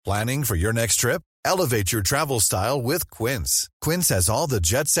Planning for your next trip? Elevate your travel style with Quince. Quince has all the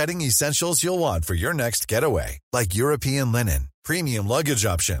jet-setting essentials you'll want for your next getaway, like European linen, premium luggage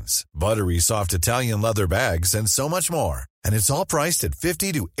options, buttery soft Italian leather bags, and so much more. And it's all priced at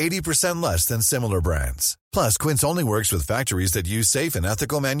 50 to 80% less than similar brands. Plus, Quince only works with factories that use safe and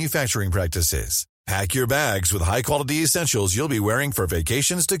ethical manufacturing practices. Pack your bags with high-quality essentials you'll be wearing for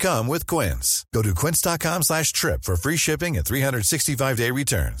vacations to come with Quince. Go to quince.com/trip for free shipping and 365-day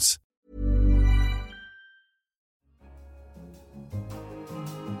returns.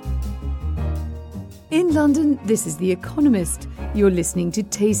 In London, this is The Economist. You're listening to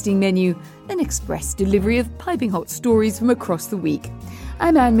Tasting Menu, an express delivery of piping hot stories from across the week.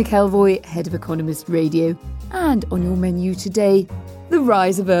 I'm Anne McElvoy, head of Economist Radio. And on your menu today, the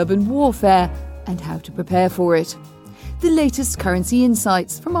rise of urban warfare and how to prepare for it. The latest currency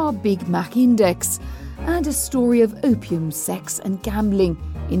insights from our Big Mac Index. And a story of opium, sex and gambling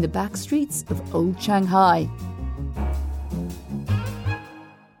in the back streets of old Shanghai.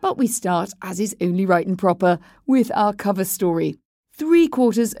 But we start, as is only right and proper, with our cover story.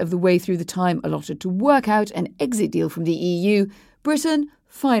 3/4 of the way through the time allotted to work out an exit deal from the EU, Britain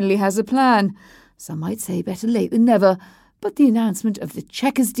finally has a plan. Some might say better late than never, but the announcement of the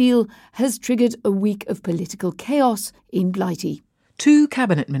Chequers deal has triggered a week of political chaos in Blighty. 2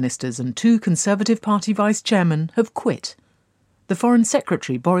 cabinet ministers and 2 Conservative Party vice-chairmen have quit. The Foreign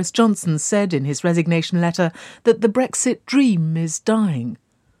Secretary, Boris Johnson, said in his resignation letter that the Brexit dream is dying.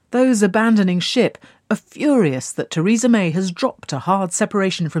 Those abandoning ship are furious that Theresa May has dropped a hard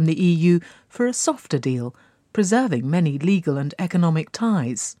separation from the EU for a softer deal, preserving many legal and economic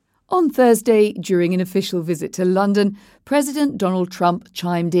ties. On Thursday, during an official visit to London, President Donald Trump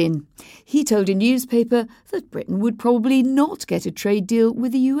chimed in. He told a newspaper that Britain would probably not get a trade deal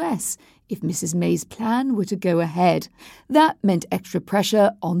with the US if Mrs May's plan were to go ahead. That meant extra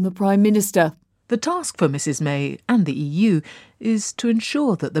pressure on the Prime Minister. The task for Mrs May and the EU is to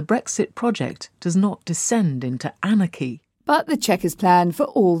ensure that the Brexit project does not descend into anarchy. But the Chequers plan, for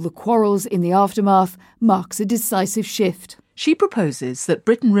all the quarrels in the aftermath, marks a decisive shift. She proposes that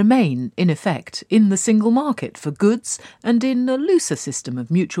Britain remain, in effect, in the single market for goods and in a looser system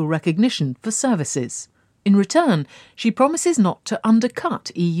of mutual recognition for services. In return, she promises not to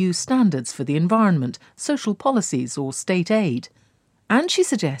undercut EU standards for the environment, social policies or state aid. And she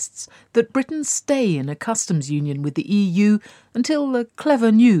suggests that Britain stay in a customs union with the EU until a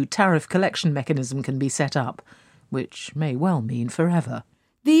clever new tariff collection mechanism can be set up, which may well mean forever.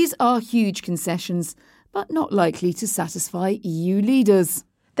 These are huge concessions, but not likely to satisfy EU leaders.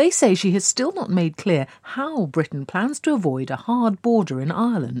 They say she has still not made clear how Britain plans to avoid a hard border in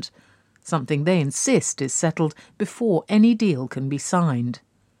Ireland, something they insist is settled before any deal can be signed.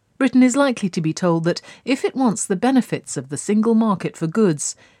 Britain is likely to be told that if it wants the benefits of the single market for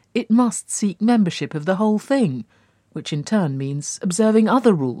goods, it must seek membership of the whole thing, which in turn means observing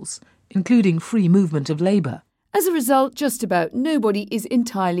other rules, including free movement of labour. As a result, just about nobody is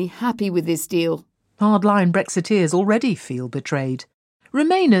entirely happy with this deal. Hardline Brexiteers already feel betrayed.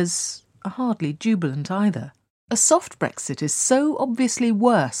 Remainers are hardly jubilant either. A soft Brexit is so obviously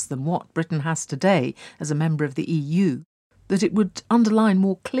worse than what Britain has today as a member of the EU that it would underline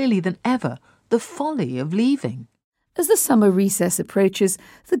more clearly than ever the folly of leaving. As the summer recess approaches,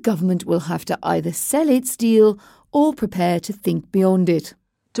 the government will have to either sell its deal or prepare to think beyond it.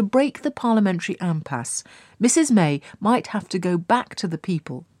 To break the parliamentary impasse, Mrs May might have to go back to the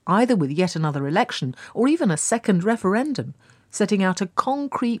people, either with yet another election or even a second referendum, setting out a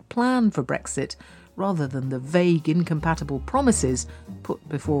concrete plan for Brexit rather than the vague, incompatible promises put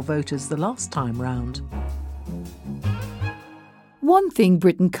before voters the last time round. One thing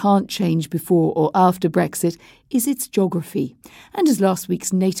Britain can't change before or after Brexit is its geography. And as last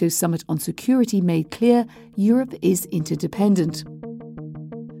week's NATO summit on security made clear, Europe is interdependent.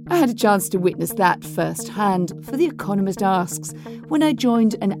 I had a chance to witness that firsthand for The Economist Asks when I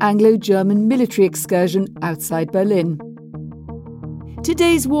joined an Anglo-German military excursion outside Berlin.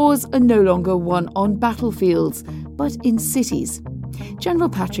 Today's wars are no longer won on battlefields, but in cities. General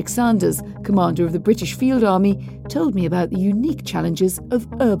Patrick Sanders, commander of the British Field Army, told me about the unique challenges of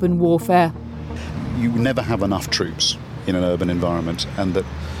urban warfare. You never have enough troops in an urban environment, and that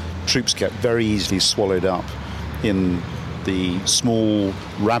troops get very easily swallowed up in the small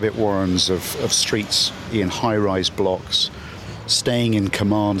rabbit warrens of streets in high-rise blocks. Staying in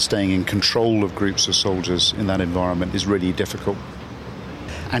command, staying in control of groups of soldiers in that environment is really difficult.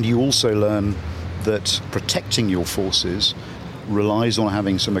 And you also learn that protecting your forces relies on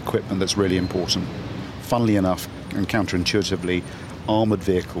having some equipment that's really important. Funnily enough, and counterintuitively, armoured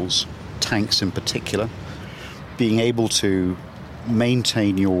vehicles, tanks in particular, being able to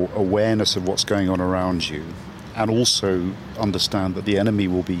maintain your awareness of what's going on around you, and also understand that the enemy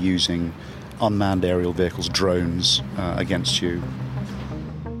will be using unmanned aerial vehicles, drones, against you.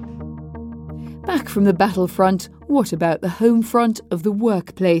 Back from the battlefront, what about the home front of the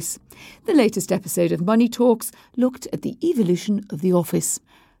workplace? The latest episode of Money Talks looked at the evolution of the office.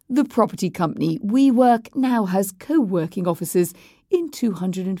 The property company WeWork now has co-working offices in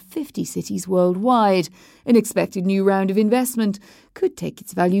 250 cities worldwide. An expected new round of investment could take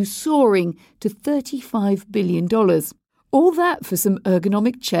its value soaring to $35 billion. All that for some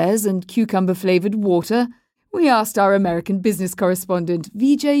ergonomic chairs and cucumber-flavoured water? We asked our American business correspondent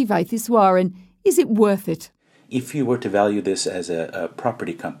Vijay Vaitheswaran, is it worth it? If you were to value this as a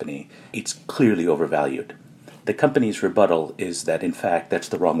property company, it's clearly overvalued. The company's rebuttal is that, in fact, that's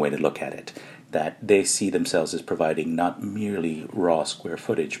the wrong way to look at it, that they see themselves as providing not merely raw square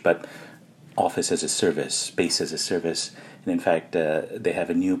footage, but office as a service, space as a service. And in fact, they have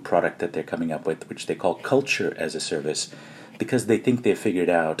a new product that they're coming up with, which they call culture as a service, because they think they've figured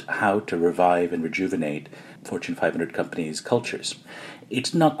out how to revive and rejuvenate Fortune 500 companies' cultures.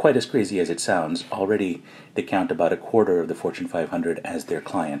 It's not quite as crazy as it sounds. Already they count about a quarter of the Fortune 500 as their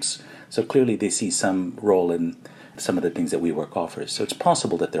clients. So clearly they see some role in some of the things that WeWork offers. So it's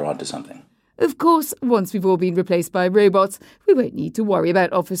possible that they're onto something. Of course, once we've all been replaced by robots, we won't need to worry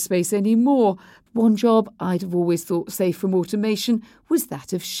about office space anymore. One job I'd have always thought safe from automation was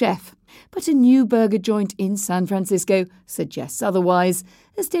that of chef. But a new burger joint in San Francisco suggests otherwise,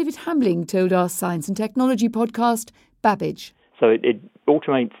 as David Hambling told our Science and Technology podcast, Babbage. So it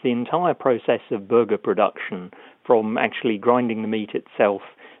automates the entire process of burger production, from actually grinding the meat itself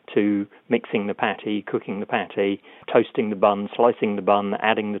to mixing the patty, cooking the patty, toasting the bun, slicing the bun,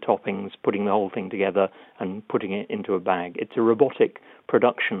 adding the toppings, putting the whole thing together and putting it into a bag. It's a robotic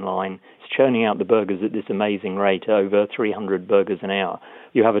production line. It's churning out the burgers at this amazing rate, over 300 burgers an hour.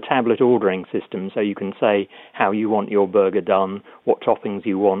 You have a tablet ordering system, so you can say how you want your burger done, what toppings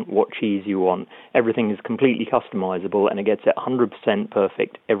you want, what cheese you want. Everything is completely customizable, and it gets it 100%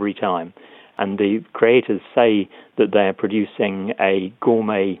 perfect every time. And the creators say that they're producing a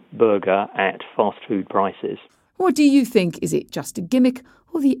gourmet burger at fast food prices. What do you think? Is it just a gimmick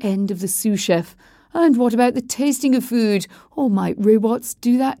or the end of the sous chef? And what about the tasting of food? Or might robots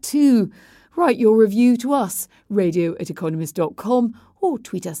do that too? Write your review to us, radio@economist.com, or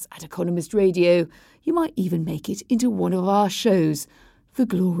tweet us at Economist Radio. You might even make it into one of our shows. The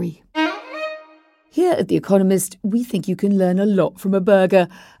glory. Here at The Economist, we think you can learn a lot from a burger,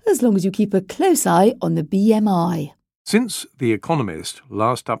 as long as you keep a close eye on the BMI. Since The Economist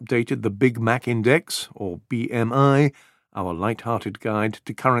last updated the Big Mac Index, or BMI, our light-hearted guide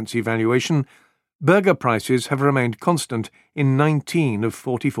to currency valuation, burger prices have remained constant in 19 of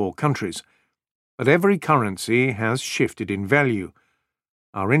 44 countries. But every currency has shifted in value.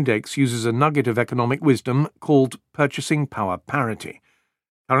 Our index uses a nugget of economic wisdom called purchasing power parity.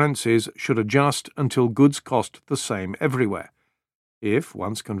 Currencies should adjust until goods cost the same everywhere. If,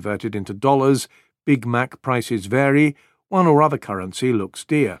 once converted into dollars, Big Mac prices vary, one or other currency looks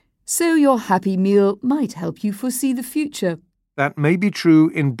dear. So your Happy Meal might help you foresee the future. That may be true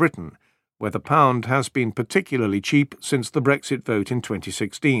in Britain, where the pound has been particularly cheap since the Brexit vote in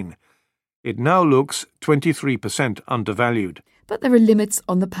 2016. It now looks 23% undervalued. But there are limits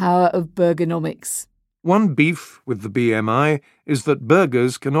on the power of burgernomics. One beef with the BMI is that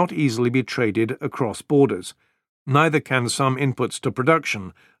burgers cannot easily be traded across borders. Neither can some inputs to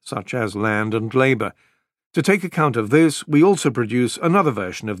production, such as land and labour. To take account of this, we also produce another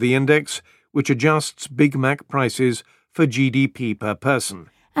version of the index, which adjusts Big Mac prices for GDP per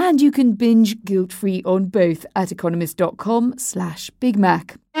person. And you can binge guilt-free on both at economist.com/Big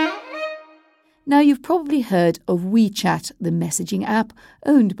Mac. Now, you've probably heard of WeChat, the messaging app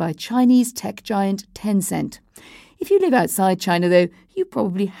owned by Chinese tech giant Tencent. If you live outside China, though, you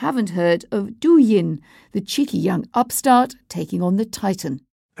probably haven't heard of Douyin, the cheeky young upstart taking on the Titan.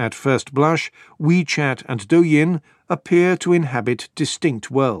 At first blush, WeChat and Douyin appear to inhabit distinct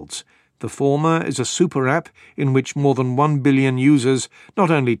worlds. The former is a super app in which more than 1 billion users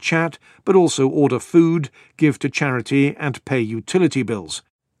not only chat, but also order food, give to charity and pay utility bills.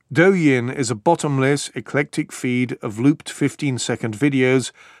 Douyin is a bottomless, eclectic feed of looped 15-second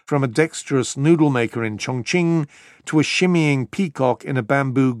videos, from a dexterous noodle maker in Chongqing to a shimmying peacock in a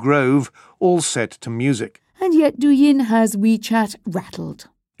bamboo grove, all set to music. And yet Douyin has WeChat rattled.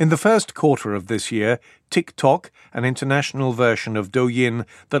 In the first quarter of this year, TikTok, an international version of Douyin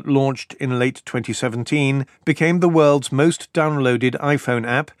that launched in late 2017, became the world's most downloaded iPhone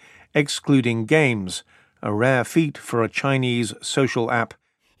app, excluding games, a rare feat for a Chinese social app.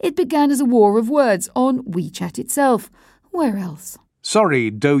 It began as a war of words on WeChat itself. Where else? Sorry,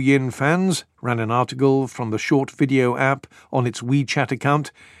 Douyin fans, ran an article from the short video app on its WeChat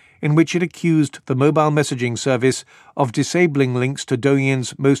account, in which it accused the mobile messaging service of disabling links to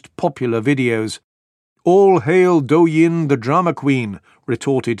Douyin's most popular videos. All hail Douyin, the drama queen,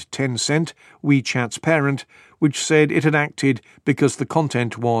 retorted Tencent, WeChat's parent, which said it had acted because the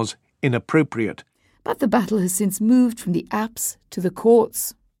content was inappropriate. But the battle has since moved from the apps to the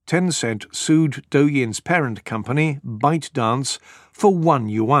courts. Tencent sued Douyin's parent company, ByteDance, for 1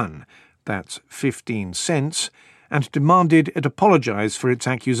 yuan, that's 15 cents, and demanded it apologise for its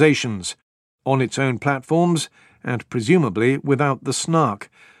accusations, on its own platforms and presumably without the snark.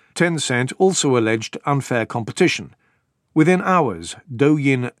 Tencent also alleged unfair competition. Within hours,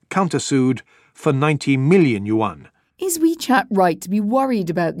 Douyin countersued for 90 million yuan. Is WeChat right to be worried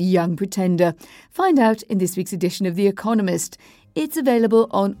about the young pretender? Find out in this week's edition of The Economist. It's available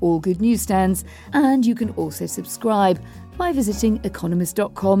on all good newsstands, and you can also subscribe by visiting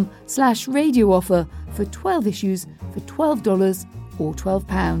economist.com/radio offer for 12 issues for $12 or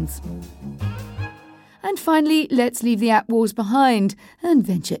 £12. And finally, let's leave the app wars behind and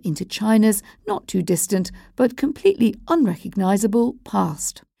venture into China's not too distant but completely unrecognisable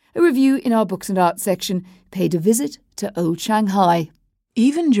past. A review in our Books and Arts section paid a visit to old Shanghai.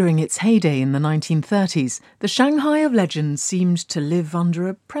 Even during its heyday in the 1930s, the Shanghai of legend seemed to live under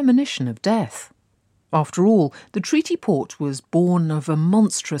a premonition of death. After all, the treaty port was born of a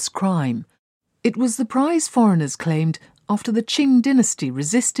monstrous crime. It was the prize foreigners claimed after the Qing dynasty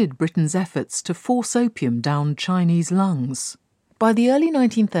resisted Britain's efforts to force opium down Chinese lungs. By the early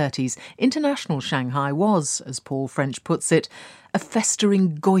 1930s, international Shanghai was, as Paul French puts it, a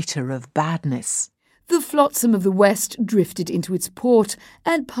festering goiter of badness. The flotsam of the West drifted into its port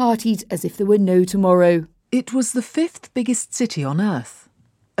and partied as if there were no tomorrow. It was the 5th biggest city on earth,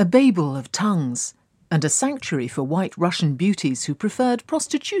 a Babel of tongues, and a sanctuary for white Russian beauties who preferred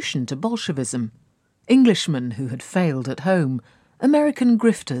prostitution to Bolshevism, Englishmen who had failed at home, American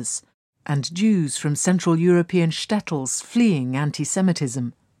grifters, and Jews from Central European shtetls fleeing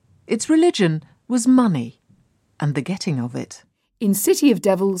anti-Semitism. Its religion was money, and the getting of it. In City of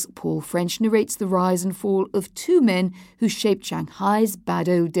Devils, Paul French narrates the rise and fall of two men who shaped Shanghai's bad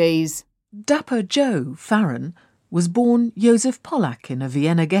old days. Dapper Joe Farron was born Joseph Pollack in a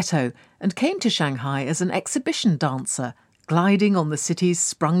Vienna ghetto and came to Shanghai as an exhibition dancer, gliding on the city's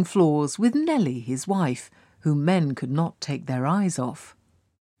sprung floors with Nellie, his wife, whom men could not take their eyes off.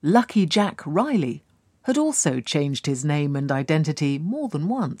 Lucky Jack Riley had also changed his name and identity more than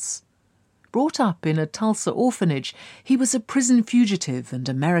once. Brought up in a Tulsa orphanage, he was a prison fugitive and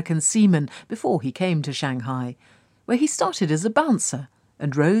American seaman before he came to Shanghai, where he started as a bouncer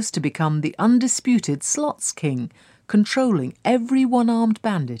and rose to become the undisputed slots king, controlling every one-armed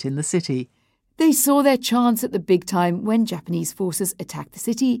bandit in the city. They saw their chance at the big time when Japanese forces attacked the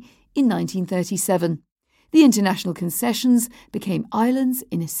city in 1937. The international concessions became islands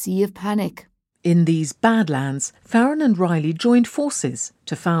in a sea of panic. In these badlands, Farron and Riley joined forces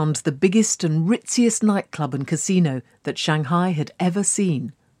to found the biggest and ritziest nightclub and casino that Shanghai had ever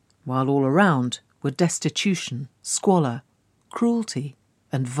seen, while all around were destitution, squalor, cruelty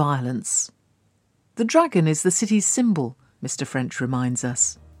and violence. The dragon is the city's symbol, Mr. French reminds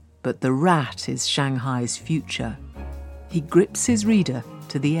us, but the rat is Shanghai's future. He grips his reader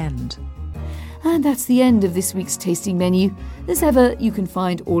to the end. And that's the end of this week's tasting menu. As ever, you can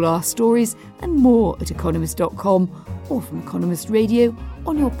find all our stories and more at economist.com or from Economist Radio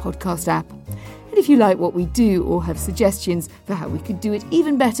on your podcast app. And if you like what we do or have suggestions for how we could do it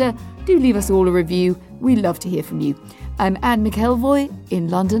even better, do leave us all a review. We love to hear from you. I'm Anne McElvoy in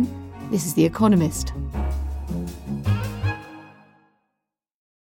London. This is The Economist.